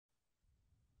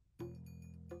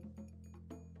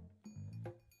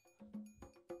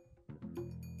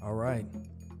All right.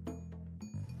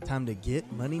 Time to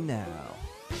get money now.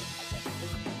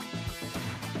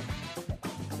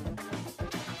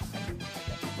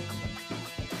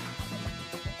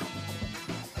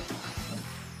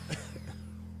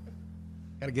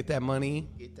 Gotta get that money.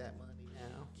 Get that money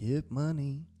now. Get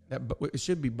money. It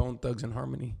should be Bone Thugs and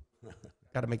Harmony.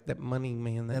 Gotta make that money,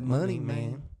 man. That money,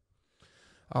 man.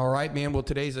 All right, man. Well,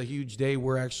 today's a huge day.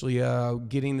 We're actually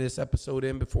getting this episode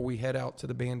in before we head out to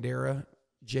the Bandera.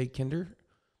 Jay Kinder,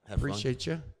 appreciate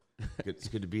you. It's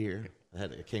good to be here. I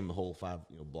came the whole 5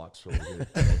 blocks over here.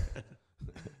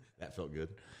 That felt good.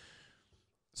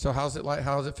 So how's it like?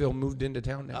 How does it feel? Moved into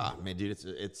town now? Man, dude,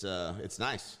 it's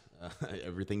nice.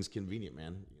 Everything's convenient,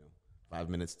 man. 5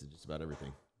 minutes to just about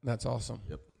everything. That's awesome.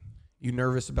 Yep. You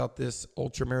nervous about this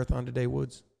ultra marathon today,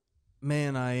 Woods?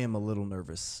 Man, I am a little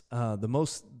nervous.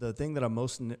 The thing that I'm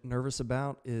most nervous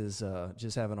about is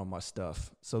just having all my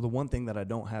stuff. So the one thing that I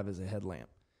don't have is a headlamp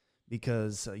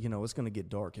because, it's going to get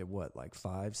dark at like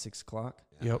 5, 6 o'clock?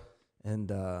 Yep.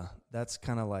 And that's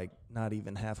kind of like not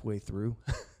even halfway through.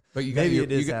 But you Maybe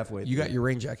it is halfway through. You got your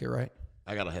rain jacket, right?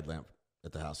 I got a headlamp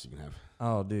at the house you can have.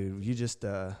 Oh, dude, you just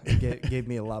gave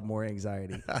me a lot more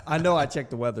anxiety. I know I checked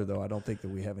the weather, though. I don't think that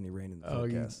we have any rain in the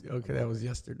forecast. Okay, that was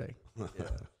yesterday. Yeah,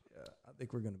 I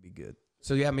think we're going to be good.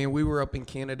 So, yeah, man, we were up in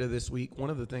Canada this week.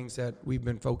 One of the things that we've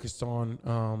been focused on,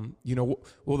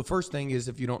 the first thing is,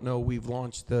 if you don't know, we've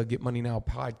launched the Get Money Now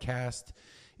podcast.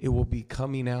 It will be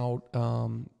coming out.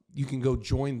 You can go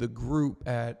join the group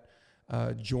at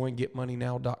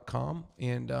joingetmoneynow.com.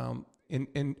 And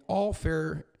in all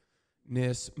fairness,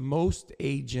 most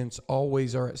agents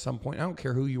always are at some point. I don't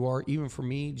care who you are. Even for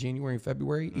me, January and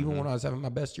February, even when I was having my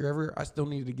best year ever, I still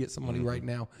needed to get some money right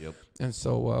now. Yep. And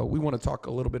so we want to talk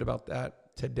a little bit about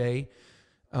that today.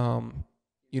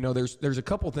 There's a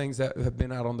couple things that have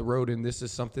been out on the road, and this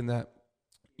is something that,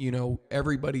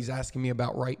 everybody's asking me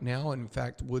about right now. And in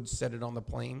fact, Woods said it on the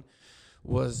plane,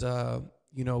 was,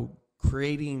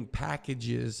 creating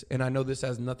packages. And I know this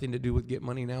has nothing to do with Get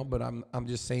Money Now, but I'm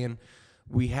just saying,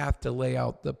 we have to lay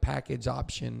out the package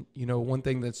option. One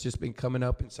thing that's just been coming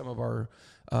up in some of our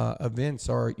events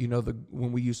are,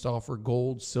 when we used to offer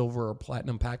gold, silver, or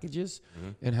platinum packages,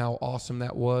 and how awesome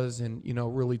that was, and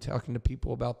really talking to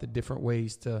people about the different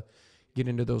ways to get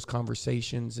into those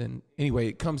conversations. And anyway,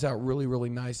 it comes out really, really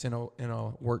nice in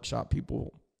a workshop.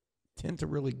 People tend to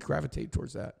really gravitate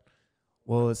towards that.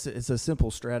 Well, it's a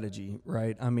simple strategy,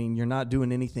 right? I mean, you're not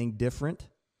doing anything different,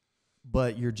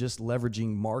 but you're just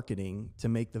leveraging marketing to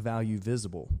make the value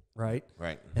visible, right?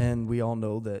 Right. And we all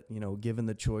know that, given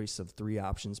the choice of 3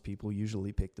 options, people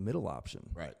usually pick the middle option.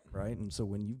 Right. Right. And so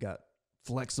when you've got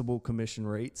flexible commission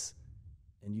rates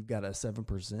and you've got a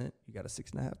 7%, you got a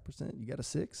 6.5%, you got a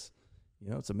 6%,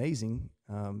 it's amazing,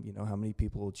 how many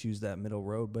people will choose that middle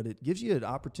road, but it gives you an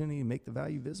opportunity to make the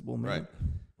value visible, man.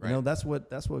 Right. That's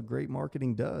what great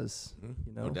marketing does.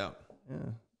 No doubt. Yeah.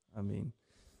 I mean,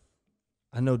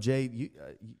 I know, Jay, you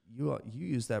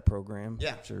use that program,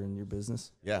 yeah, sure, in your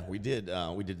business. Yeah, we did.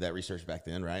 We did that research back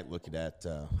then, right? Looking at,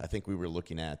 I think we were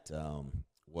looking at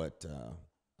what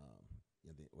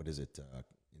is it?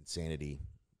 Insanity,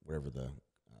 whatever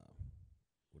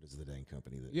what is the dang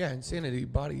company that? Yeah, Insanity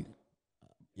Body.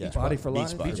 Yeah, Body for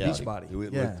Life.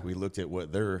 Beachbody. We looked at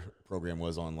what their program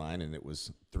was online, and it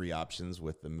was 3 options,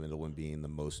 with the middle one being the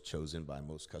most chosen by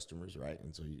most customers, right?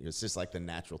 And so it's just like the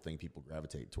natural thing people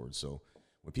gravitate towards. So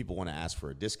when people want to ask for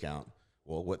a discount,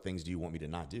 well, what things do you want me to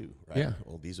not do, right? Yeah.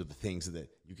 Well, these are the things that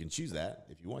you can choose that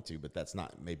if you want to, but that's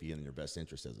not maybe in your best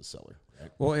interest as a seller,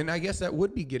 right? Well, and I guess that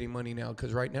would be getting money now,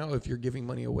 because right now, if you're giving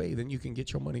money away, then you can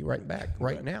get your money right back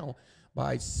right now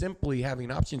by simply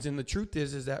having options. And the truth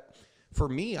is that for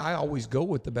me, I always go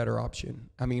with the better option.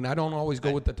 I mean, I don't always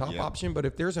go with the top option, but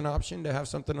if there's an option to have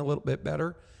something a little bit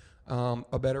better,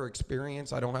 a better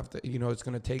experience, I don't have to, it's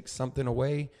going to take something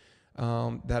away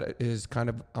that is kind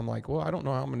of, I'm like, well, I don't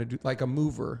know how I'm going to do, like a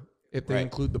mover, if they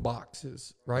include the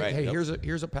boxes, right? Hey,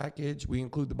 here's a package. We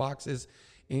include the boxes,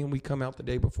 and we come out the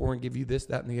day before and give you this,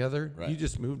 that, and the other. Right. You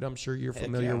just moved. I'm sure you're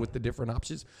familiar with the different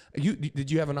options.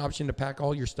 Did you have an option to pack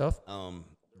all your stuff?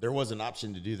 There was an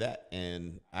option to do that,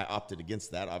 and I opted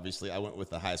against that. Obviously, I went with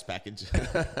the highest package.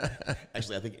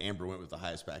 Actually, I think Amber went with the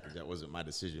highest package. That wasn't my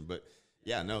decision, but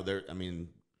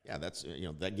that's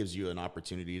that gives you an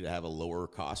opportunity to have a lower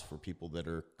cost for people that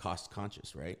are cost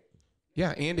conscious, right?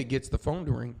 Yeah, and it gets the phone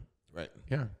to ring. Right.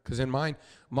 Yeah, because in mine,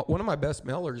 one of my best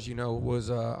mailers,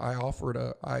 was I offered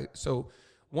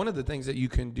one of the things that you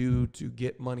can do to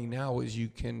get money now is you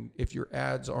can, if your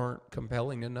ads aren't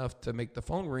compelling enough to make the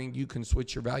phone ring, you can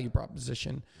switch your value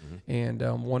proposition. And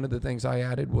one of the things I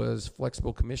added was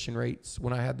flexible commission rates.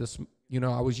 When I had this,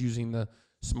 I was using the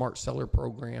Smart Seller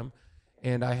Program.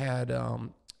 And I had,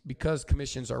 because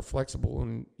commissions are flexible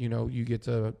and, you know, you get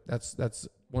to, that's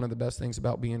one of the best things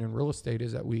about being in real estate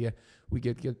is that we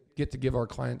get to give our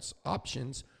clients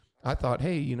options. I thought,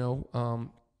 hey, you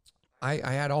know, I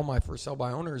had all my for sale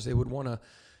by owners. They would want to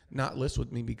not list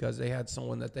with me because they had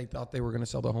someone that they thought they were going to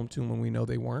sell the home to when we know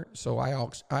they weren't. So I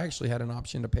actually had an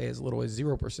option to pay as little as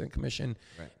 0% commission.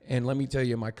 Right. And let me tell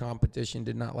you, my competition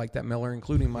did not like that, Miller,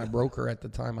 including my broker at the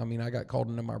time. I mean, I got called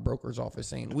into my broker's office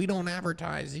saying, we don't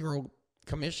advertise 0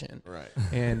 commission. Right.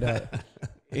 And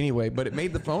anyway, but it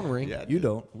made the phone ring. Yeah, you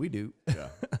don't. We do. Yeah.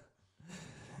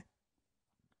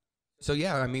 So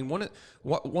yeah, I mean,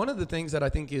 one of the things that I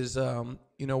think is,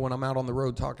 you know, when I'm out on the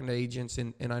road talking to agents,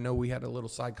 and I know we had a little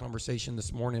side conversation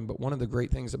this morning, but one of the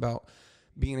great things about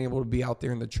being able to be out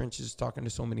there in the trenches talking to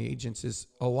so many agents is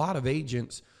a lot of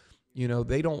agents, you know,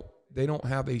 they don't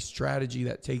have a strategy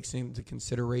that takes into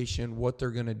consideration what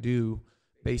they're going to do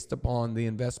based upon the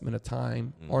investment of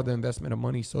time or the investment of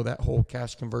money. So that whole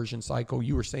cash conversion cycle,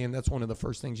 you were saying that's one of the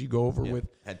first things you go over with.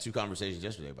 Had 2 conversations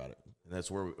yesterday about it. And that's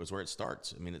where it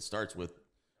starts. I mean, it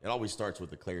always starts with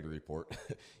the clarity report,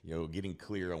 you know, getting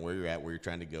clear on where you're at, where you're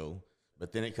trying to go.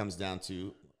 But then it comes down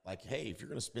to like, hey, if you're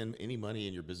going to spend any money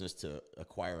in your business to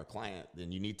acquire a client,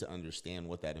 then you need to understand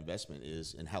what that investment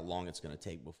is and how long it's going to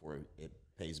take before it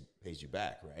pays you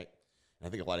back, right? And I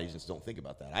think a lot of agents don't think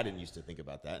about that. I didn't used to think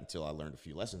about that until I learned a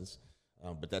few lessons.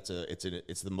 But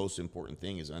it's the most important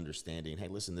thing is understanding, hey,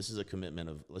 listen, this is a commitment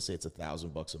of, let's say it's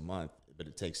 $1,000 a month, but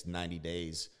it takes 90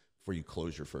 days before you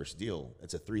close your first deal.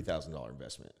 It's a $3,000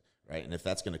 investment, right? And if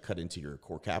that's going to cut into your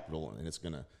core capital and it's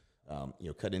going to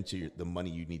cut into the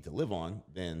money you need to live on,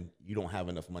 then you don't have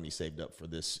enough money saved up for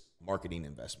this marketing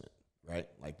investment, right?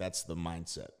 Like that's the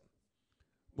mindset.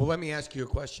 Well, let me ask you a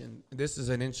question. This is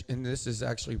and this is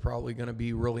actually probably going to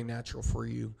be really natural for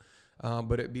you,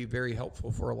 but it'd be very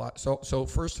helpful for a lot. So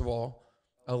first of all,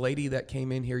 a lady that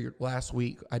came in here last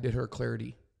week, I did her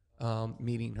clarity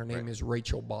meeting. Her name is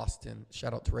Rachel Boston.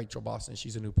 Shout out to Rachel Boston.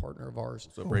 She's a new partner of ours.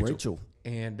 So Rachel.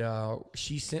 And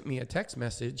she sent me a text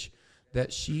message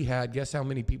that she had. Guess how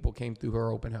many people came through her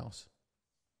open house?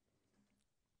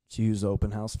 She used the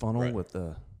open house funnel with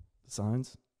the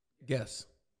signs. Guess.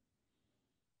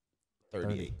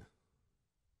 38.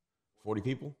 40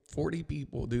 people? 40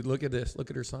 people. Dude, look at this. Look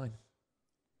at her sign.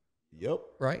 Yep.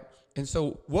 Right? And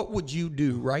so what would you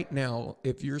do right now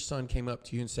if your son came up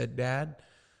to you and said, Dad,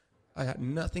 I got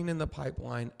nothing in the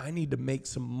pipeline. I need to make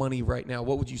some money right now.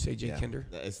 What would you say, Jay Kinder?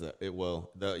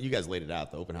 You guys laid it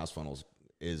out. The open house funnels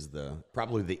is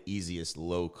probably the easiest,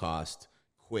 low cost,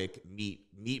 quick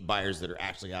meet buyers that are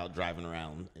actually out driving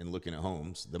around and looking at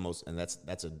homes. And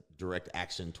that's a direct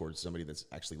action towards somebody that's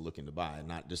actually looking to buy,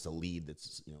 not just a lead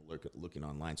that's looking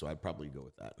online. So I'd probably go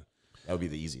with that. That would be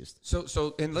the easiest.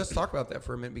 So and let's talk about that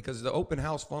for a minute, because the open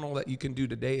house funnel that you can do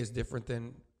today is different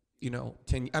than,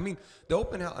 10. I mean, the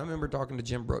open house, I remember talking to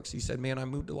Jim Brooks. He said, man, I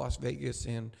moved to Las Vegas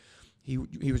and he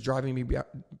was driving me,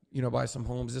 by some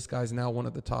homes. This guy's now one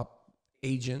of the top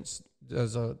agents,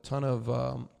 does a ton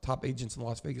of top agents in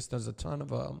Las Vegas, does a ton of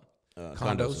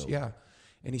condos. Yeah.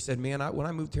 And he said, man, when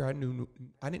I moved here, I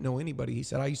didn't know anybody. He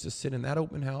said, I used to sit in that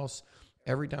open house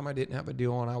every time I didn't have a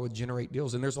deal on, I would generate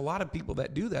deals. And there's a lot of people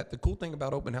that do that. The cool thing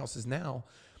about open houses now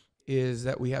is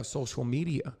that we have social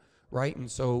media, right? And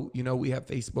so, we have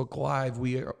Facebook Live.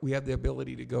 We have the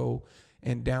ability to go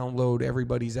and download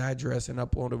everybody's address and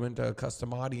upload them into a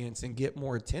custom audience and get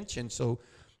more attention. So,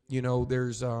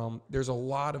 there's a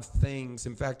lot of things.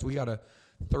 In fact, we got a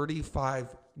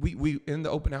 35. We in the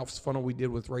open house funnel we did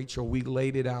with Rachel, we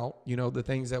laid it out, the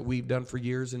things that we've done for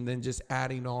years, and then just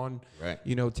adding on, right.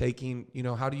 Taking,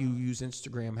 how do you use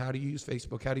Instagram? How do you use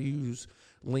Facebook? How do you use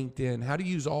LinkedIn? How do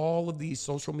you use all of these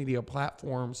social media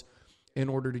platforms in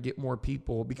order to get more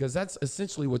people? Because that's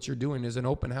essentially what you're doing. Is an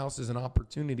open house is an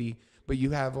opportunity, but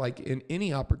you have, like in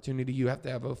any opportunity, you have to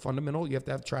have a fundamental, you have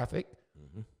to have traffic,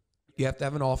 you have to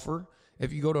have an offer.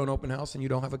 If you go to an open house and you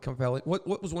don't have a compelling,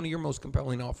 what was one of your most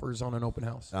compelling offers on an open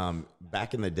house?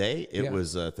 Back in the day, it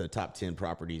was the top 10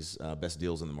 properties, best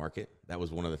deals in the market. That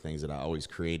was one of the things that I always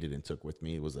created and took with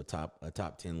me. It was a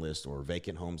top 10 list or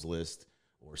vacant homes list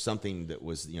or something that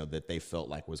was, that they felt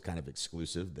like was kind of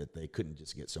exclusive that they couldn't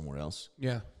just get somewhere else.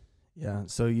 Yeah. Yeah.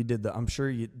 So you did I'm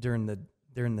sure you, during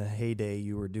the heyday,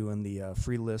 you were doing the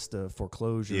free list of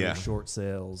foreclosure, short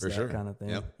sales, that kind of thing.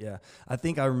 Yep. Yeah, I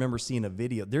think I remember seeing a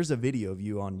video. There's a video of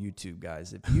you on YouTube,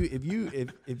 guys.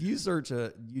 If you search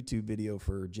a YouTube video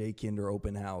for Jay Kinder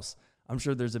open house, I'm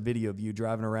sure there's a video of you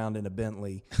driving around in a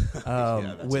Bentley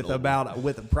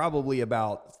with probably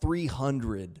about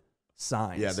 300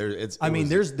 signs. Yeah, there's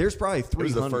probably It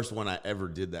was 300. the first one I ever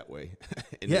did that way,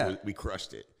 and Yeah. we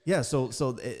crushed it. Yeah. So,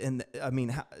 and I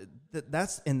mean,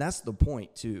 that's the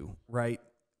point too, right?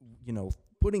 You know,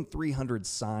 putting 300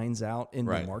 signs out in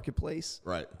the Right. marketplace.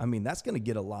 Right. I mean, that's going to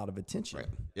get a lot of attention. Right.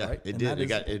 Yeah, right? it And did.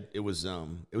 that is- It was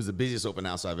the busiest open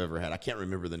house I've ever had. I can't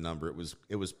remember the number.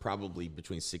 It was probably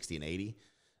between 60 and 80.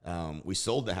 We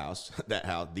sold the house,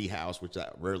 the house, which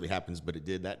that rarely happens, but it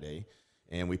did that day.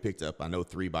 And we picked up, I know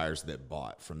 3 buyers that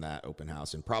bought from that open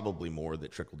house, and probably more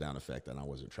that trickled down effect that I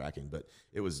wasn't tracking. But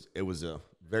it was a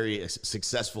very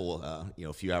successful,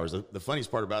 few hours. The funniest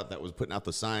part about that was putting out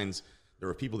the signs. There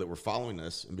were people that were following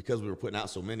us, and because we were putting out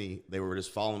so many, they were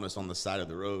just following us on the side of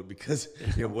the road because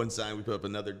one sign, we put up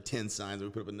another 10 signs, we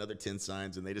put up another 10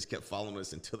 signs, and they just kept following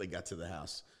us until they got to the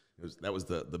house. That was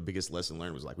the biggest lesson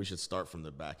learned, was like, we should start from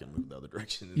the back and move the other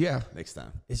direction next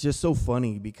time. It's just so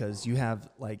funny because you have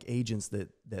like agents that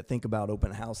think about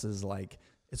open houses like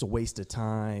it's a waste of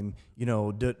time,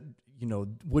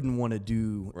 wouldn't want to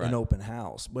do Right. an open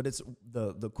house. But it's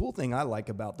the cool thing I like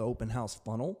about the open house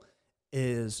funnel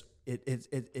is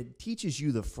it teaches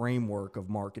you the framework of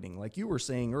marketing. Like you were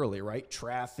saying earlier, right?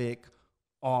 Traffic,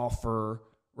 offer,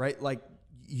 right? Like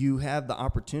you have the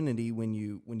opportunity when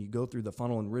you go through the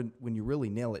funnel and when you really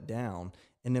nail it down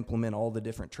and implement all the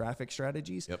different traffic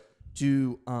strategies. Yep.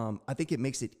 I think it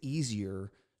makes it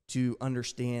easier to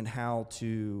understand how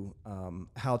to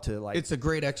like. It's a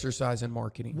great exercise in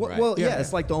marketing. Well, Right. well yeah, Yeah.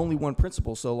 it's like the only one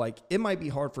principle. So like it might be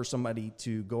hard for somebody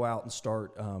to go out and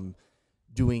start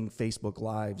doing Facebook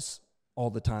Lives all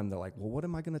the time. They're like, well, what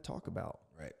am I going to talk about?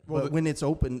 Right. But when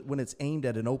it's aimed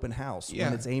at an open house, Yeah.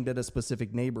 when it's aimed at a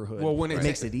specific neighborhood, Well, when it it's-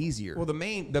 makes it easier. Well, the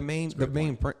main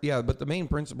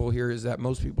principle here is that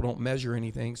most people don't measure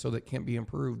anything, so that can't be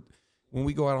improved. When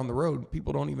we go out on the road,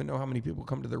 people don't even know how many people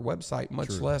come to their website,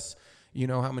 much less,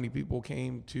 how many people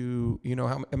came to,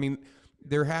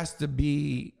 there has to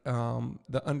be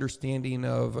the understanding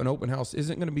of an open house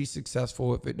isn't going to be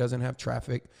successful if it doesn't have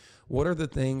traffic. What are the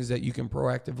things that you can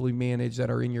proactively manage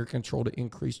that are in your control to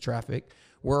increase traffic?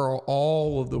 Where are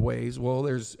all of the ways? Well,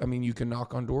 you can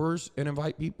knock on doors and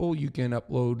invite people. You can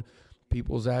upload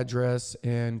people's address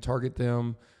and target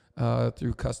them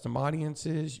through custom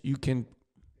audiences. You can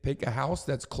pick a house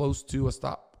that's close to a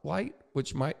stoplight,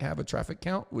 which might have a traffic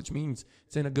count, which means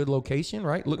it's in a good location,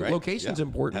 right? Right. Location's Yeah.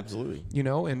 important. Absolutely.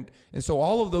 And so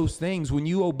all of those things, when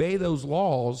you obey those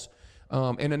laws,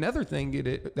 and another thing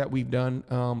that we've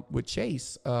done with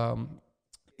Chase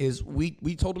is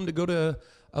we told them to go to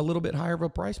a little bit higher of a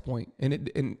price point. And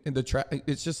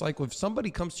it's just like if somebody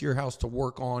comes to your house to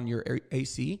work on your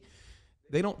AC,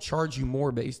 they don't charge you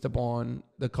more based upon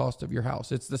the cost of your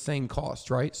house. It's the same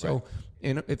cost, right? So,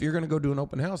 and if you're going to go do an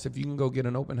open house, if you can go get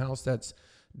an open house that's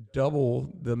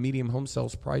double the medium home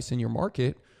sales price in your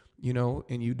market,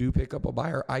 and you do pick up a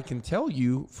buyer, I can tell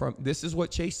you this is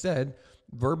what Chase said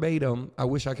verbatim. I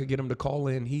wish I could get him to call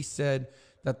in. He said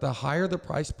that the higher the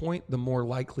price point, the more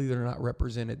likely they're not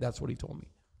represented. That's what he told me.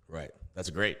 Right. That's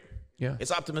great. Yeah.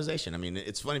 It's optimization. I mean,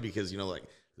 it's funny because,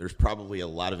 there's probably a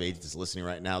lot of agents listening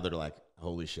right now that are like,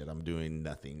 holy shit, I'm doing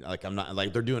nothing. Like, I'm not,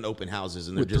 like, they're doing open houses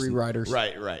and they're With just 3 riders.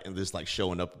 Right. And just like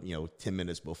showing up, 10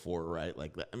 minutes before, right?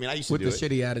 Like, I mean, I used to With do the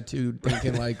it. shitty attitude,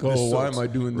 thinking like, This why sucks. am I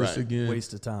doing this Right. again?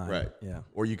 Waste of time. Right. Yeah.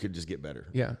 Or you could just get better.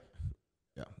 Yeah.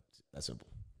 Yeah. That's simple.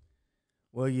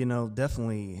 Well,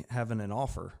 definitely having an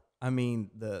offer. I mean,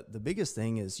 the biggest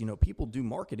thing is, people do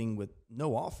marketing with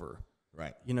no offer.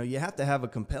 Right. You have to have a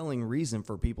compelling reason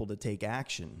for people to take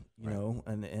action,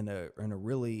 and a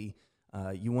really,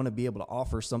 you want to be able to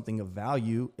offer something of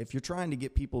value. If you're trying to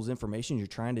get people's information, you're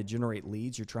trying to generate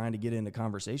leads, you're trying to get into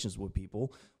conversations with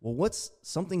people. Well, what's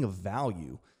something of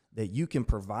value that you can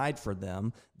provide for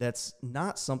them that's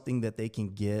not something that they can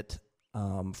get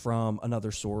from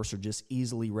another source or just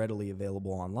easily, readily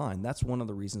available online? That's one of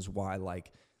the reasons why,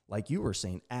 like you were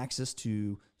saying, access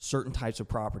to certain types of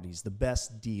properties, the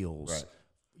best deals, Right.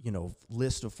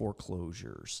 List of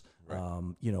foreclosures,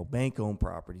 Right. bank-owned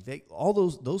property, all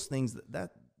those things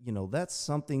that's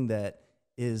something that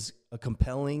is a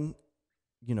compelling,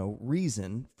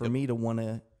 reason for me to want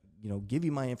to, give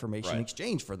you my information in Right.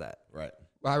 exchange for that. Right.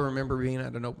 I remember being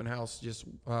at an open house, just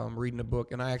reading a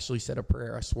book, and I actually said a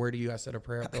prayer. I swear to you, I said a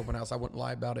prayer at the open house. I wouldn't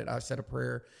lie about it. I said a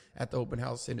prayer at the open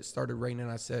house, and it started raining.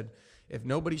 I said, if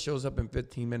nobody shows up in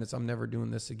 15 minutes, I'm never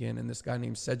doing this again. And this guy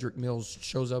named Cedric Mills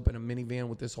shows up in a minivan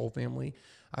with his whole family.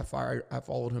 I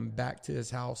followed him back to his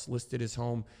house, listed his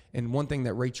home. And one thing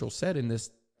that Rachel said in this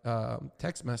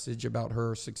text message about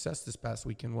her success this past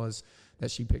weekend was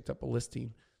that she picked up a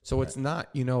listing. So It's not,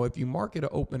 if you market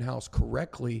an open house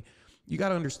correctly, you got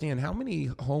to understand how many,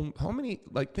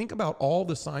 like think about all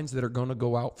the signs that are going to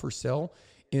go out for sale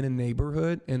in a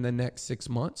neighborhood in the next 6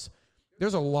 months.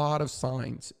 There's a lot of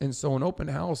signs. And so an open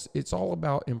house, it's all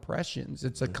about impressions.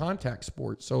 It's a contact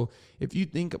sport. So if you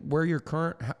think where your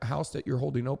current house that you're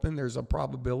holding open, there's a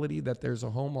probability that there's a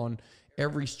home on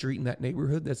every street in that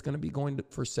neighborhood that's going to be going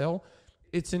for sale.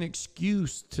 It's an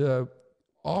excuse to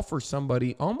offer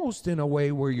somebody almost in a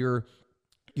way where you're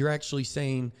actually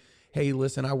saying, hey,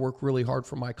 listen, I work really hard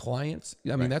for my clients.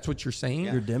 I mean, that's what you're saying.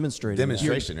 You're demonstrating.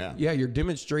 Demonstration, Yeah, you're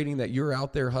demonstrating that you're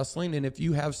out there hustling. And if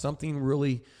you have something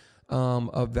really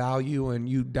of value and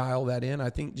you dial that in, I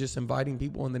think just inviting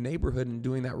people in the neighborhood and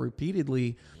doing that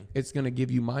repeatedly, it's going to give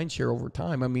you mind share over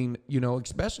time. I mean,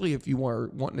 especially if you are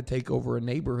wanting to take over a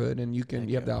neighborhood and you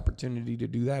have the opportunity to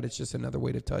do that, it's just another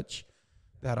way to touch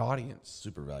that audience.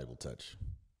 Super valuable touch.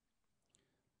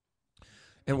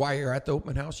 And while you're at the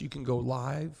open house, you can go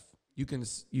live. You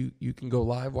can go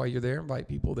live while you're there, invite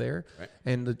people there. Right.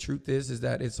 And the truth is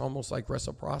that it's almost like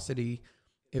reciprocity.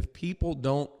 If people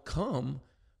don't come,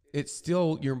 it's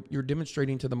still you're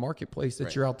demonstrating to the marketplace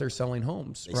that you're out there selling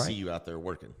homes. They right? see you out there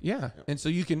working. Yeah. And so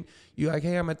you like,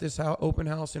 hey, I'm at this open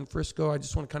house in Frisco. I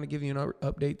just want to kind of give you an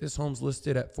update. This home's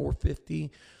listed at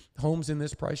 $450. Homes in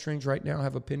this price range right now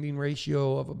have a pending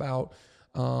ratio of about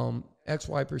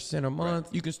XY% a month.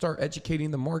 Right. You can start educating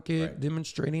the market,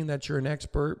 demonstrating that you're an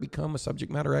expert, become a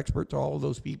subject matter expert to all of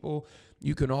those people.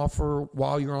 You can offer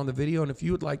while you're on the video. And if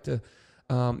you would like to,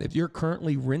 if you're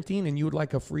currently renting and you would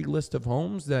like a free list of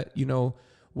homes that,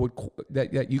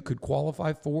 that you could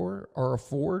qualify for or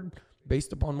afford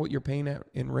based upon what you're paying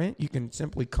in rent, you can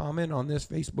simply comment on this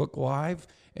Facebook Live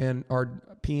or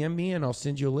PM me and I'll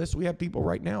send you a list. We have people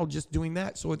right now just doing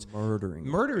that. So it's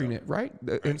murdering it, right?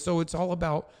 And so it's all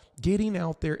about getting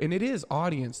out there. And it is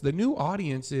audience. The new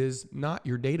audience is not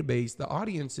your database. The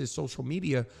audience is social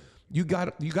media. You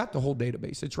got the whole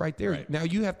database. It's right there. Right. Now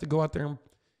you have to go out there and,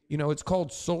 it's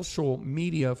called social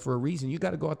media for a reason. You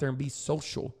got to go out there and be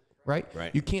social, right?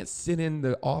 You can't sit in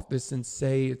the office and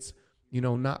say it's,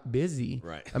 not busy.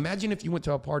 Right. Imagine if you went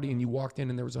to a party and you walked in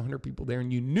and there was 100 people there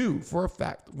and you knew for a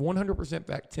fact, 100%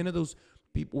 fact, 10 of those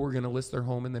people were going to list their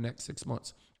home in the next 6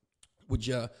 months. Would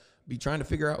you be trying to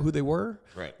figure out who they were?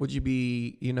 Right. Would you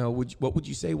be, what would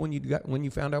you say when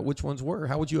you found out which ones were?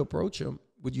 How would you approach them?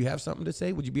 Would you have something to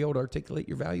say? Would you be able to articulate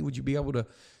your value? Would you be able to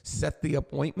set the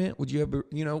appointment? Would you ever,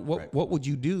 what would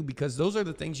you do? Because those are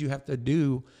the things you have to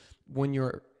do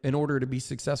in order to be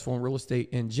successful in real estate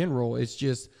in general. It's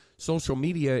just social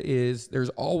media there's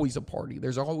always a party.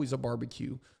 There's always a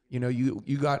barbecue.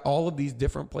 You got all of these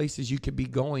different places you could be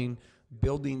going,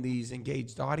 building these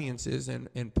engaged audiences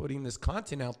and putting this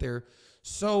content out there.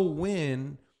 So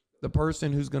when the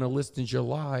person who's going to list in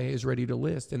July is ready to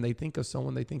list and they think of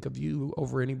someone, they think of you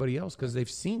over anybody else because they've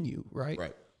seen you, right?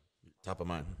 Right. Top of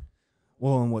mind.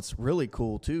 Well, and what's really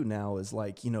cool too now is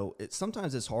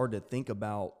sometimes it's hard to think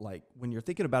about when you're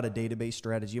thinking about a database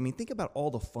strategy. I mean, think about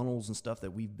all the funnels and stuff that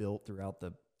we've built throughout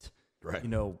the,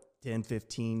 10,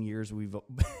 15 years we've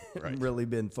really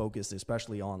been focused,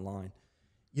 especially online.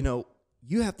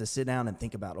 You have to sit down and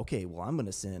think about, okay, well, I'm going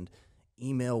to send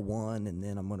email 1 and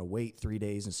then I'm going to wait 3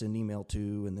 days and send email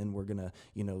 2 and then we're going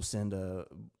to, send a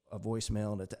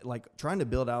voicemail and trying to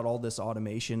build out all this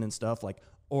automation and stuff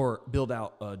or build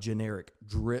out a generic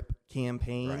drip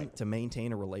campaign to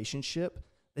maintain a relationship.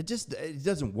 It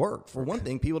doesn't work. For one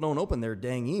thing, people don't open their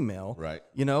dang email,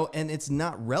 and it's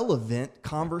not relevant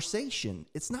conversation.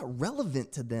 It's not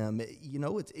relevant to them.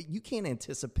 You can't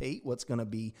anticipate what's going to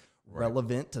be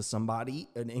relevant to somebody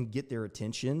and get their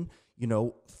attention,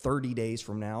 30 days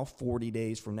from now, 40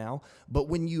 days from now. But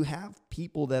when you have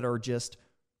people that are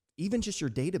even just your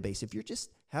database, if you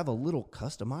just have a little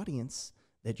custom audience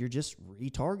that you're just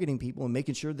retargeting people and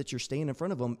making sure that you're staying in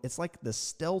front of them, it's like the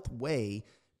stealth way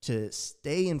to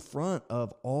stay in front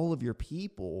of all of your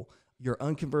people, your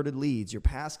unconverted leads, your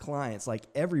past clients,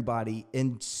 everybody,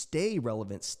 and stay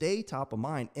relevant, stay top of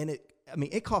mind. And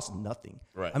it costs nothing.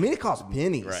 Right. It costs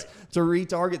pennies to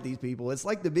retarget these people. It's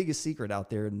like the biggest secret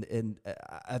out there. And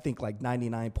I think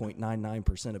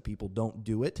 99.99% of people don't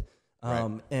do it.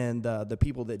 And the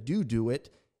people that do it,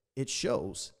 it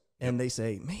shows. And they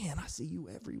say, man, I see you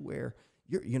everywhere.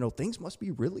 Things must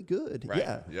be really good. Right.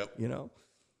 Yeah. Yep.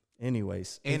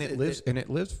 Anyways. And it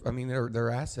lives. I mean, they're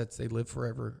assets. They live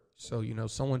forever. So,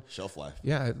 someone. Shelf life.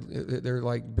 Yeah.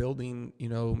 They're building,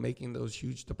 making those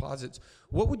huge deposits.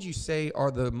 What would you say are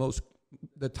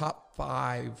the top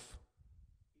 5,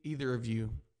 either of you,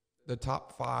 the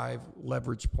top 5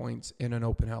 leverage points in an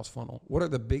open house funnel? What are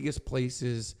the biggest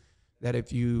places that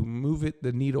if you move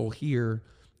the needle here,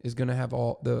 is going to have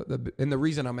all and the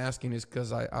reason I'm asking is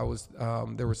because I was,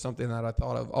 there was something that I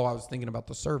thought of. I was thinking about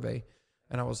the survey,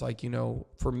 and I was like,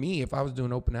 for me, if I was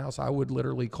doing open house, I would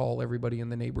literally call everybody in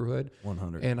the neighborhood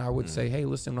 100. and I would say, hey,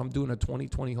 listen, I'm doing a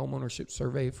 2020 homeownership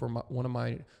survey for one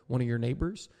of your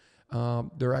neighbors.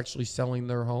 They're actually selling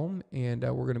their home, and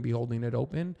we're going to be holding it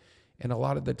open. And a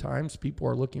lot of the times people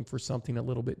are looking for something a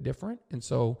little bit different. And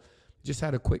so just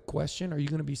had a quick question. Are you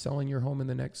going to be selling your home in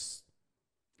the next,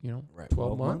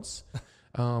 12 months?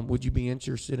 Would you be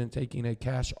interested in taking a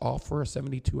cash offer, a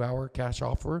 72-hour cash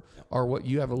offer, or what?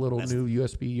 You have a little new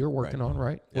USB you're working on,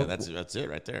 right? Yeah, that's it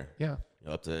right there. Yeah.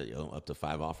 Up to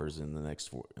 5 offers in the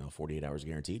next 48 hours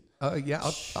guaranteed. Yeah,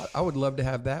 I would love to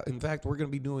have that. In fact, we're going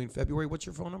to be doing February. What's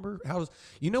your phone number?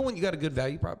 When you got a good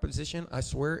value proposition, I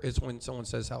swear it's when someone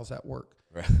says, how's that work?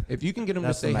 Right. If you can get them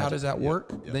to say, how does that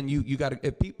work? Then you got to,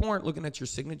 if people aren't looking at your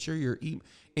signature,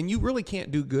 and you really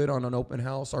can't do good on an open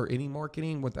house or any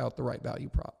marketing without the right value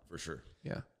prop. For sure.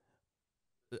 Yeah.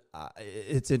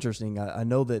 It's interesting. I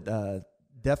know that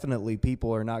definitely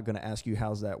people are not going to ask you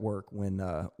how's that work when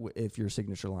if your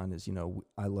signature line is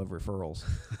I love referrals,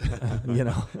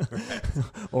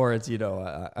 or it's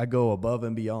I go above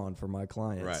and beyond for my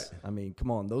clients. Right. I mean,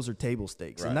 come on, those are table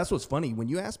stakes. Right. And that's what's funny when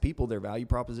you ask people their value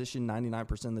proposition.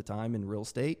 99% of the time in real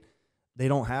estate, they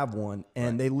don't have one,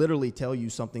 and they literally tell you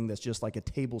something that's just like a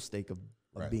table stake of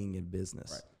being in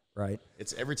business. Right.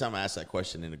 It's every time I ask that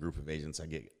question in a group of agents, I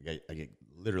get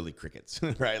literally crickets,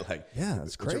 right? Like, yeah, it's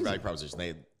what's crazy. your value proposition?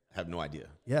 They have no idea.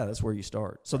 Yeah, that's where you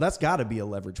start. So that's got to be a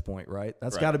leverage point, right?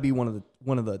 That's got to be one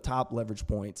of the top leverage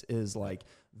points is like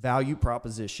value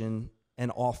proposition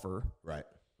and offer. Right.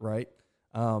 Right.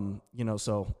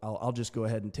 So I'll just go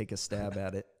ahead and take a stab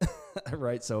at it.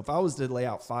 Right. So if I was to lay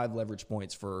out 5 leverage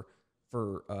points for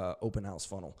open house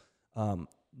funnel,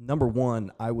 number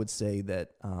one, I would say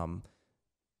that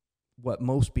what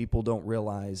most people don't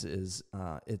realize is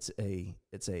it's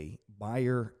a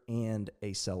buyer and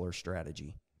a seller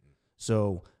strategy.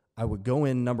 So I would go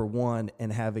in number one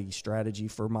and have a strategy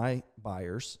for my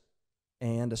buyers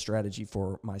and a strategy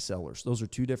for my sellers. Those are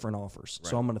 2 different offers. Right.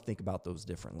 So I'm going to think about those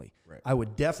differently. Right. I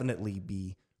would definitely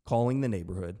be calling the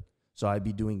neighborhood. So I'd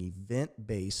be doing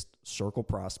event-based circle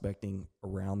prospecting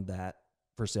around that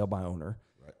for sale by owner.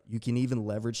 Right. You can even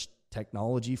leverage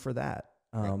technology for that.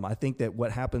 I think that what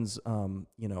happens,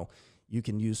 you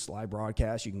can use slide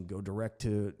broadcast. You can go direct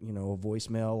to, a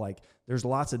voicemail. Like there's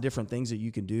lots of different things that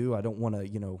you can do. I don't want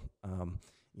to,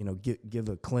 give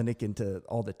a clinic into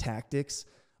all the tactics,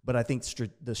 but I think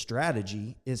the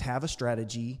strategy is have a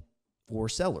strategy for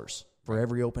sellers for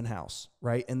every open house,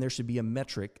 right? And there should be a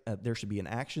metric. There should be an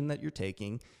action that you're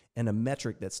taking and a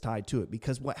metric that's tied to it.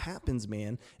 Because what happens,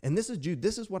 man, and this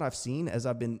is what I've seen as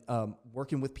I've been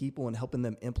working with people and helping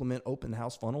them implement open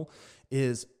house funnel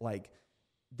is like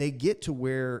they get to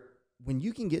where when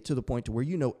you can get to the point to where,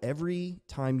 every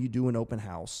time you do an open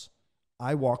house,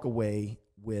 I walk away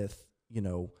with,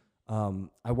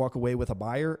 I walk away with a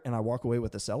buyer and I walk away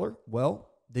with a seller. Well,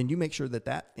 then you make sure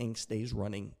that thing stays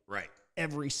running. Right.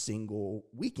 Every single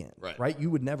weekend, Right. right? You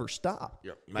would never stop,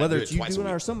 Yep. You might whether do it it's you twice a doing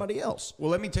it or week. somebody else.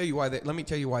 Well, let me tell you why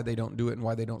they don't do it and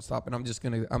why they don't stop. And I'm just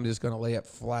gonna lay it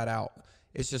flat out.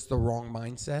 It's just the wrong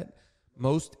mindset.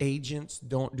 Most agents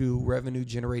don't do revenue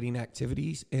generating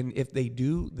activities, and if they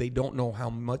do, they don't know how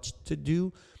much to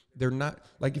do. They're not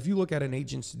like if you look at an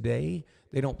agent's day,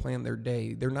 they don't plan their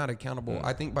day. They're not accountable.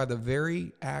 I think by the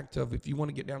very act of if you want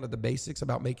to get down to the basics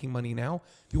about making money now,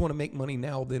 if you want to make money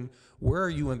now, then where are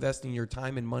you investing your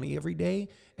time and money every day?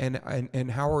 And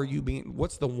how are you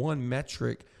what's the one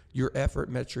metric, your effort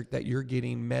metric that you're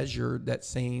getting measured that's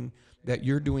saying that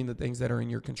you're doing the things that are in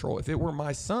your control? If it were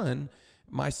my son,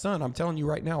 I'm telling you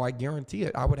right now, I guarantee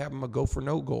it, I would have him a go for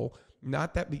no goal.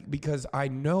 Not that because I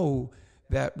know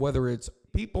that whether it's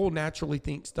people naturally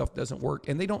think stuff doesn't work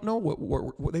and they don't know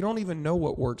what they don't even know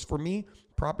what works. For me,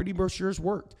 property brochures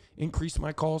worked, increased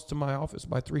my calls to my office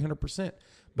by 300%,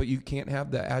 but you can't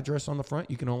have the address on the front.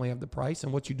 You can only have the price,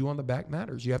 and what you do on the back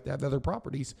matters. You have to have other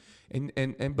properties.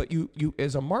 But you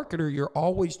as a marketer, you're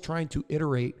always trying to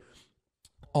iterate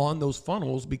on those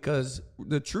funnels, because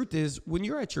the truth is when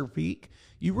you're at your peak,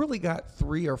 you really got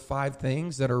 3 or 5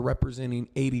 things that are representing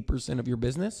 80% of your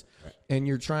business. Right. And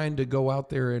you're trying to go out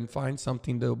there and find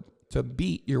something to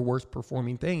beat your worst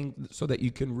performing thing so that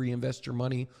you can reinvest your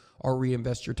money or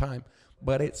reinvest your time.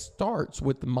 But it starts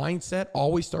with the mindset,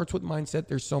 always starts with mindset.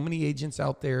 There's so many agents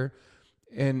out there,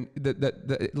 and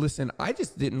listen, I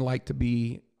just didn't like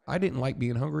being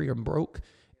hungry or broke.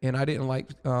 And I didn't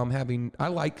like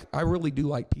I really do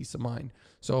like peace of mind.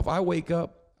 So if I wake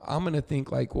up, I'm going to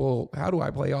think like, well, how do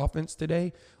I play offense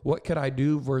today? What could I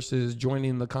do versus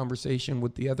joining the conversation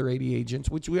with the other 80 agents,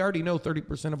 which we already know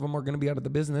 30% of them are going to be out of the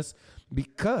business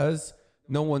because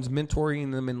no one's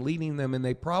mentoring them and leading them. And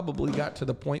they probably got to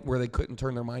the point where they couldn't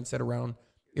turn their mindset around.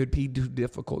 It would be too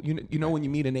difficult. You know, when you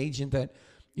meet an agent that,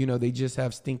 you know, they just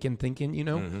have stinking thinking, you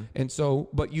know? Mm-hmm. And so,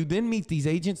 but you then meet these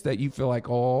agents that you feel like,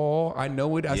 oh, I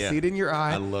know it. I see it in your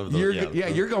eye. I love those.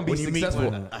 You're going to be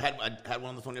successful. I had one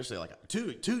on the phone yesterday, like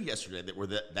two yesterday that were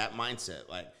that mindset.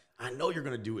 Like, I know you're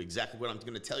going to do exactly what I'm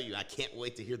going to tell you. I can't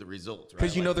wait to hear the results.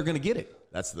 Because you know they're going to get it.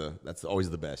 That's always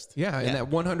the best. Yeah, and that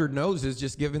 100 no's is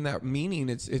just giving that meaning.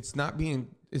 It's not being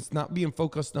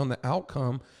focused on the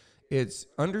outcome. It's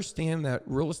understand that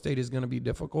real estate is going to be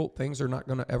difficult. Things are not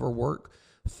going to ever work.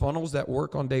 Funnels that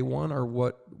work on day one are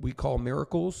what we call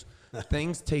miracles.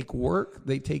 Things take work.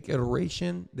 They take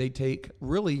iteration. They take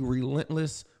really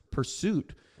relentless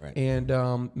pursuit. Right. And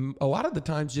a lot of the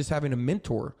times just having a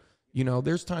mentor, you know,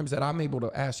 there's times that I'm able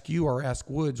to ask you or ask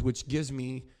Woods, which gives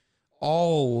me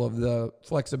all of the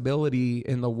flexibility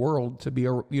in the world to be,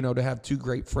 to have two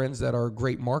great friends that are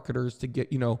great marketers to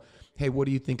get, hey, what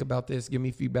do you think about this? Give me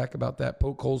feedback about that.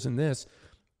 Poke holes in this.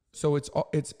 So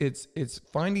it's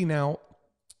finding out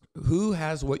who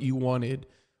has what you wanted,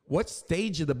 what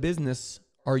stage of the business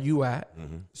are you at,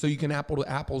 so you can apple to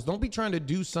apples. Don't be trying to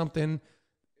do something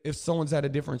if someone's at a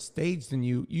different stage than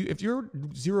you. If you're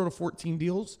 0 to 14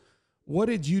 deals, what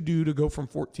did you do to go from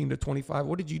 14 to 25?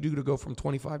 What did you do to go from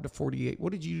 25 to 48?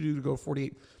 What did you do to go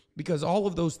 48? Because all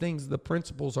of those things, the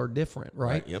principles are different,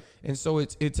 right? Yep. And so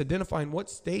it's identifying what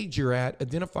stage you're at,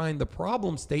 identifying the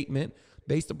problem statement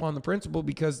based upon the principle,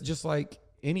 because just like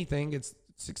anything,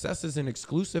 success isn't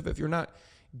exclusive. If you're not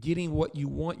getting what you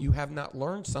want, you have not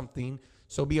learned something.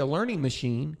 So be a learning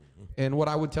machine. And what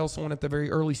I would tell someone at the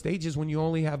very early stages, when you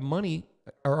only have money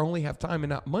or only have time and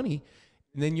not money,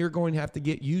 then you're going to have to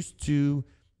get used to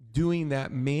doing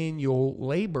that manual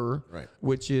labor, right,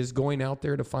 which is going out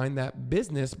there to find that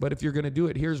business. But if you're going to do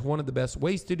it, here's one of the best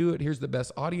ways to do it. Here's the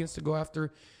best audience to go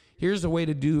after. Here's a way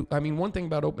to do. I mean, one thing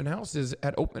about open house is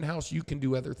at open house, you can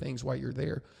do other things while you're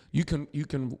there. You can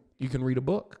read a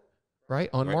book, right?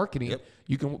 On marketing. Yep.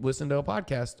 You can listen to a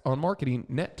podcast on marketing,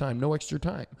 net time, no extra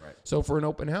time. Right. So for an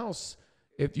open house,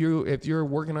 if you're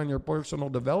working on your personal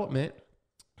development,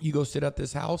 you go sit at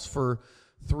this house for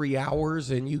 3 hours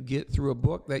and you get through a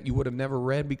book that you would have never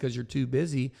read because you're too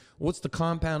busy. What's the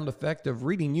compound effect of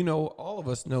reading? All of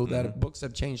us know that books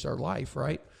have changed our life,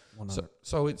 right?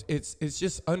 So it's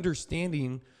just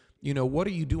understanding, what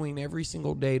are you doing every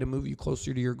single day to move you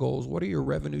closer to your goals? What are your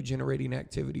revenue generating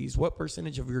activities? What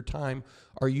percentage of your time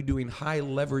are you doing high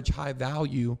leverage, high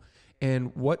value?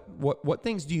 And what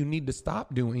things do you need to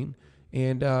stop doing?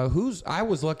 And I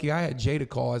was lucky I had Jay to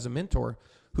call as a mentor.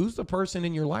 Who's the person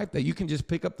in your life that you can just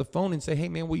pick up the phone and say, hey,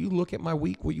 man, will you look at my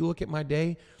week? Will you look at my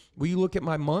day? Will you look at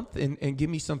my month and give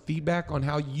me some feedback on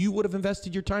how you would have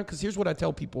invested your time? Because here's what I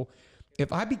tell people.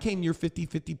 If I became your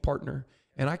 50-50 partner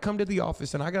and I come to the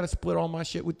office and I got to split all my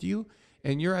shit with you,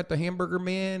 and you're at the Hamburger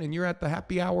Man and you're at the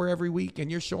happy hour every week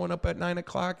and you're showing up at 9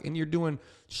 o'clock and you're doing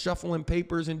shuffling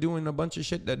papers and doing a bunch of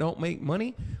shit that don't make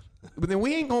money, but then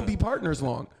we ain't going to be partners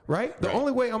long, right? The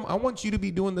only way I want you to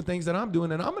be doing the things that I'm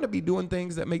doing, and I'm going to be doing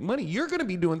things that make money. You're going to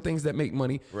be doing things that make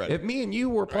money. Right. If me and you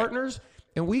were partners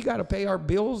and we got to pay our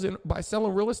bills by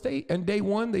selling real estate, and day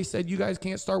one they said, you guys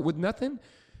can't start with nothing.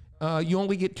 You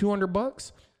only get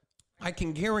 $200. I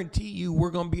can guarantee you we're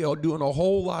going to be doing a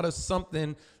whole lot of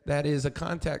something that is a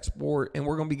contact sport, and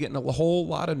we're going to be getting a whole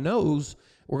lot of no's.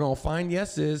 We're going to find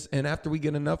yeses, and after we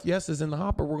get enough yeses in the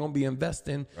hopper, we're going to be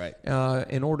investing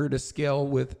in order to scale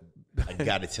with. I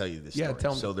got to tell you this story.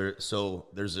 Tell me. So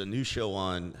there's a new show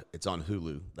it's on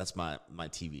Hulu. That's my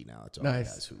TV now. It's on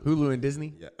nice. Hulu. Hulu and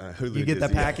Disney. Yeah, Hulu. You get the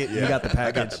packet. Yeah. You got the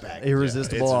package. I got the package.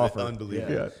 Irresistible offer.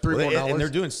 Unbelievable. Yeah. $3 And they're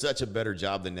doing such a better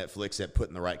job than Netflix at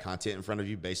putting the right content in front of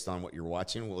you based on what you're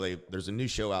watching. Well, there's a new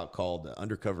show out called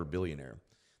Undercover Billionaire.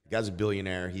 The guy's a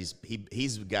billionaire. He's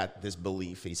got this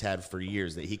belief he's had for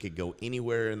years that he could go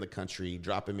anywhere in the country,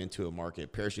 drop him into a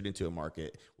market, parachute into a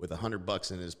market with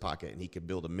 $100 in his pocket, and he could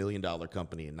build $1 million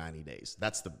company in 90 days.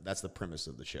 That's the premise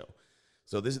of the show.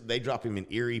 So they drop him in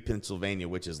Erie, Pennsylvania,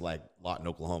 which is like Lawton,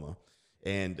 Oklahoma,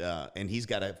 and he's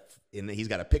got a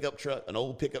pickup truck, an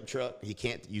old pickup truck. He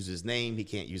can't use his name, he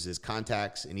can't use his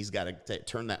contacts, and he's got to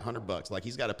turn that $100. Like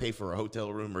he's got to pay for a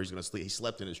hotel room, or he's going to sleep. He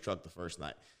slept in his truck the first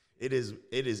night. It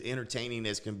is entertaining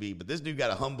as can be, but this dude got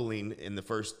a humbling in the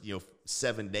first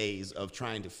 7 days of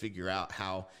trying to figure out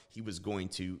how he was going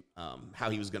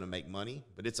to make money.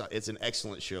 But it's an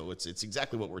excellent show. It's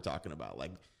exactly what we're talking about, like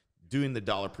doing the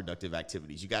dollar productive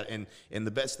activities. You got, and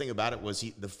the best thing about it was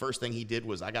the first thing he did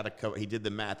was he did the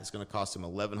math. It's going to cost him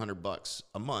 $1,100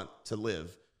 a month to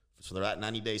live. So they're at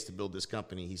 90 days to build this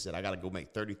company. He said, I got to go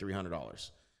make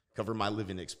 $3,300, cover my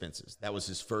living expenses. That was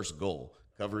his first goal.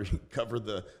 Cover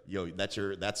the,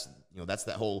 that's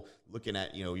that whole looking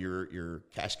at, your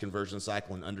cash conversion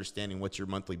cycle and understanding what your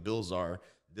monthly bills are.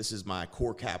 This is my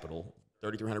core capital,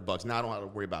 $3,300. Now I don't have to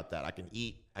worry about that. I can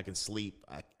eat, I can sleep,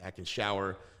 I can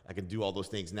shower, I can do all those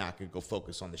things. Now I can go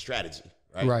focus on the strategy.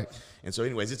 Right. Right. And so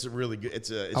anyways, it's a really good,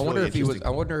 I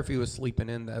wonder if he was sleeping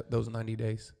in those 90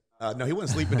 days. No, he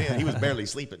wasn't sleeping in. He was barely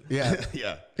sleeping. Yeah.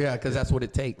 Yeah. Yeah. Cause that's what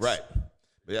it takes. Right.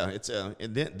 But yeah, it's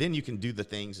and then you can do the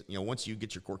things, once you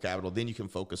get your core capital, then you can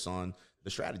focus on the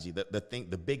strategy,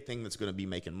 the big thing that's going to be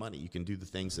making money. You can do the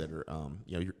things that are,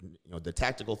 the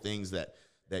tactical things that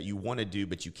you want to do,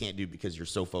 but you can't do because you're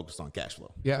so focused on cash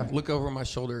flow. Yeah. Look over my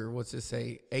shoulder. What's it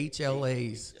say?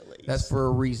 HLAs. That's for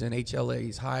a reason.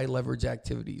 HLAs, high leverage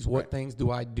activities. What things do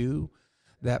I do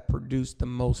that produce the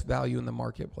most value in the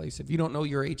marketplace? If you don't know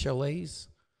your HLAs.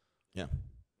 Yeah.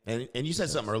 And you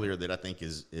said something earlier that I think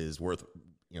is worth,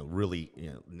 really,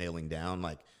 nailing down.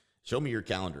 Like, show me your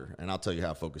calendar and I'll tell you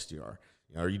how focused you are.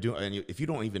 Are you doing, and if you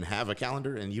don't even have a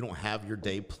calendar and you don't have your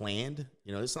day planned,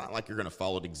 it's not like you're going to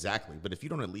follow it exactly, but if you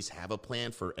don't at least have a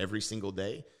plan for every single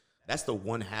day, that's the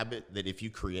one habit that if you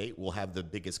create will have the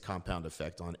biggest compound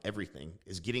effect on everything,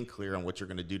 is getting clear on what you're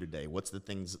going to do today. What's the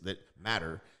things that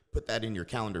matter? Put that in your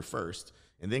calendar first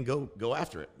and then go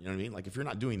after it. You know what I mean? Like, if you're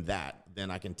not doing that, then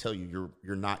I can tell you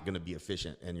you're not going to be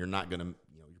efficient and you're not going to,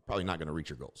 you're probably not going to reach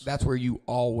your goals. That's where you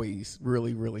always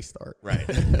really, really start. Right.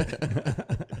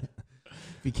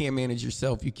 If you can't manage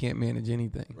yourself, you can't manage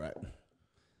anything. Right.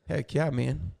 Heck yeah,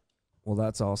 man. Well,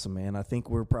 that's awesome, man. I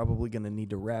think we're probably going to need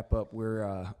to wrap up.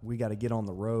 We got to get on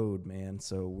the road, man.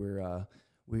 So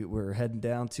we're heading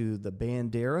down to the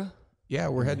Bandera. Yeah,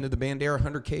 we're heading to the Bandera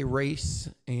 100K race,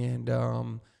 and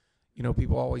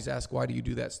people always ask, why do you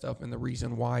do that stuff? And the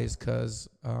reason why is because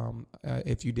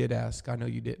if you did ask, I know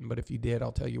you didn't, but if you did,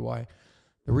 I'll tell you why.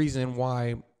 The reason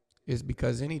why is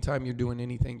because anytime you're doing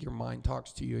anything, your mind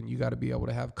talks to you, and you got to be able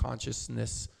to have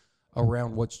consciousness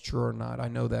around what's true or not. I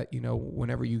know that,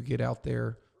 whenever you get out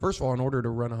there, first of all, in order to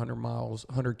run 100 miles,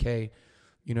 100K,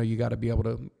 you got to be able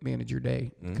to manage your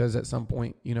day, because at some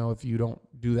point, if you don't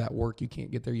do that work, you can't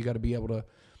get there. You got to be able to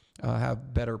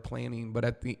have better planning. But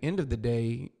at the end of the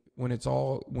day, when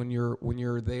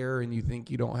you're there and you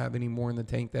think you don't have any more in the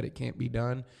tank, that it can't be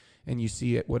done, and you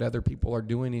see what other people are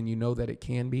doing and you know that it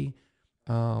can be,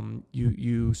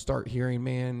 you start hearing,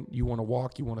 man, you want to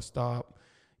walk, you want to stop,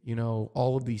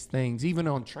 all of these things. Even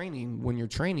on training, when you're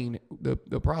training, the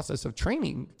process of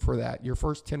training for that, your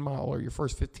first 10 mile or your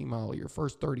first 15 mile or your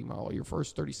first 30 mile or your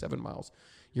first 37 miles,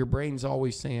 your brain's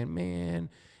always saying, man,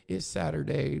 it's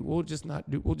Saturday, we'll just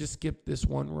skip this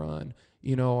one run,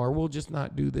 or we'll just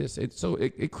not do this.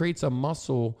 It creates a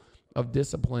muscle of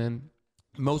discipline,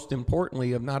 most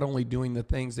importantly, of not only doing the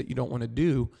things that you don't want to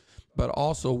do, but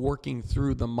also working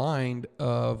through the mind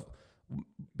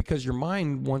because your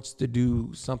mind wants to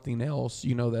do something else,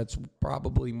 that's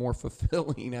probably more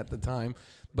fulfilling at the time,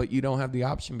 but you don't have the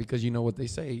option because what they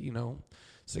say,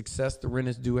 success, the rent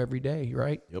is due every day,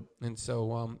 right? Yep. And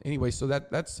so anyway, so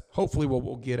that's hopefully what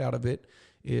we'll get out of it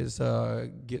is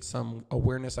get some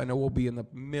awareness. I know we'll be in the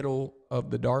middle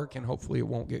of the dark, and hopefully it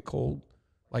won't get cold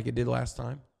like it did last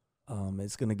time.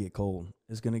 It's going to get cold.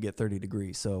 It's going to get 30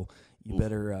 degrees. So you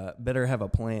better have a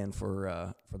plan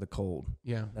for the cold.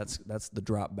 Yeah. That's the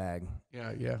drop bag.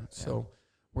 Yeah. So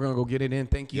we're going to go get it in.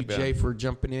 Thank you, Jay, for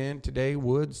jumping in today.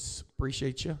 Woods,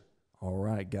 appreciate you. All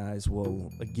right, guys.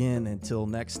 Well, again, until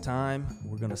next time,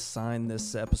 we're going to sign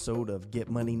this episode of Get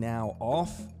Money Now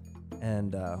off.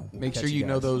 And make sure you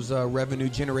know those revenue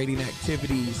generating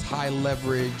activities, high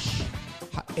leverage,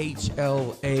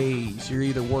 HLAs. You're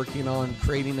either working on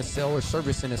creating a sale or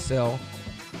servicing a sale,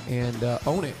 and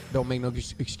own it. Don't make no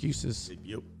excuses.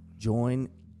 Yep. Join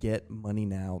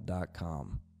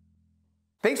getmoneynow.com.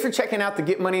 Thanks for checking out the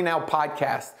Get Money Now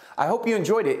podcast. I hope you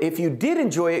enjoyed it. If you did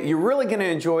enjoy it, you're really going to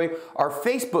enjoy our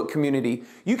Facebook community.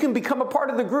 You can become a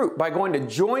part of the group by going to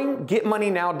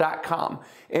joingetmoneynow.com.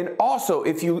 And also,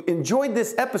 if you enjoyed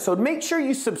this episode, make sure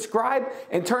you subscribe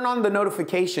and turn on the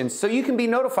notifications so you can be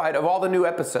notified of all the new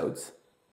episodes.